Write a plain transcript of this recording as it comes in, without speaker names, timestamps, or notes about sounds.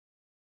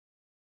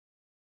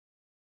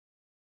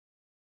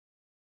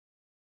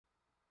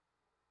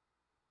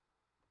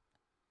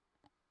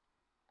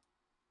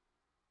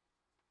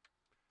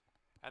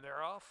And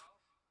they're off.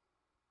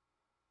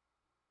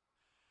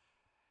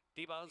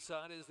 Deep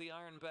outside is the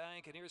Iron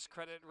Bank, and here's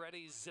Credit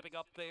Ready zipping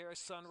up there.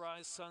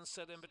 Sunrise,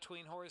 Sunset in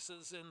between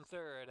horses in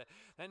third.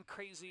 Then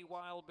Crazy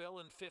Wild Bill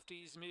and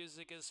 50s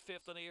Music is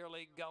fifth in the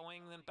early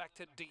going. Then back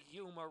to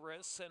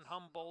Humorous and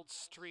Humboldt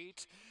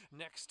Street.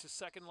 Next to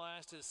second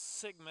last is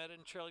Sigmet,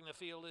 and trailing the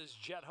field is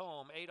Jet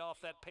Home. 8 off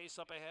that pace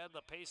up ahead.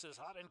 The pace is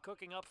hot and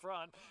cooking up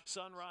front.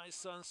 Sunrise,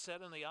 Sunset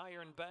and the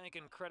Iron Bank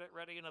and Credit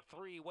Ready in a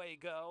three-way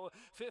go.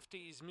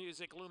 50s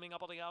Music looming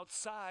up on the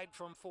outside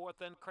from fourth.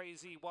 Then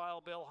Crazy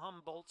Wild Bill,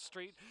 Humboldt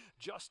Street.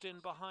 Just in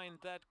behind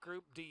that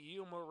group,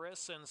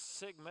 Humorous and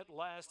Sigmet.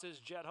 Last is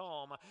Jet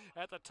Home.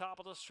 At the top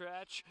of the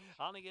stretch,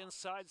 on the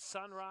inside,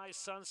 Sunrise,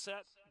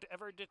 Sunset,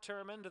 ever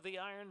determined. The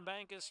Iron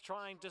Bank is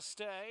trying to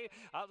stay.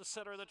 Out the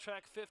center of the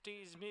track,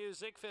 50s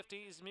Music.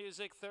 50s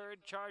Music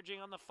third,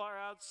 charging on the far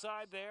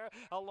outside there,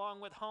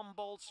 along with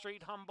Humboldt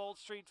Street. Humboldt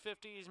Street,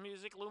 50s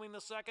Music looming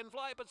the second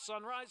flight, but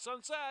Sunrise,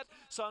 Sunset.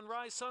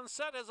 Sunrise,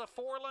 Sunset has a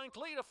 4-length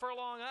lead, a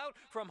furlong out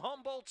from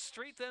Humboldt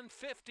Street, then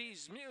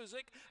 50s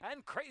Music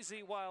and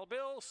Crazy Wild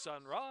Bill.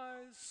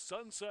 Sunrise,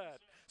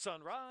 Sunset.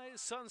 Sunrise,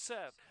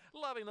 Sunset.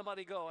 Loving the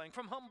money going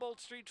from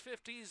Humboldt Street,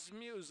 50s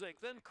Music,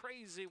 then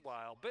Crazy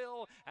Wild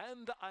Bill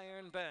and the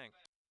Iron Bank.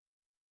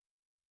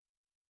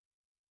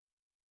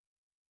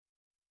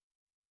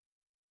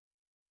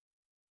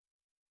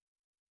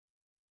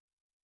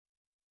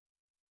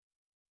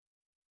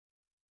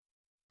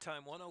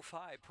 Time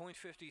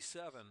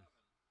 105.57.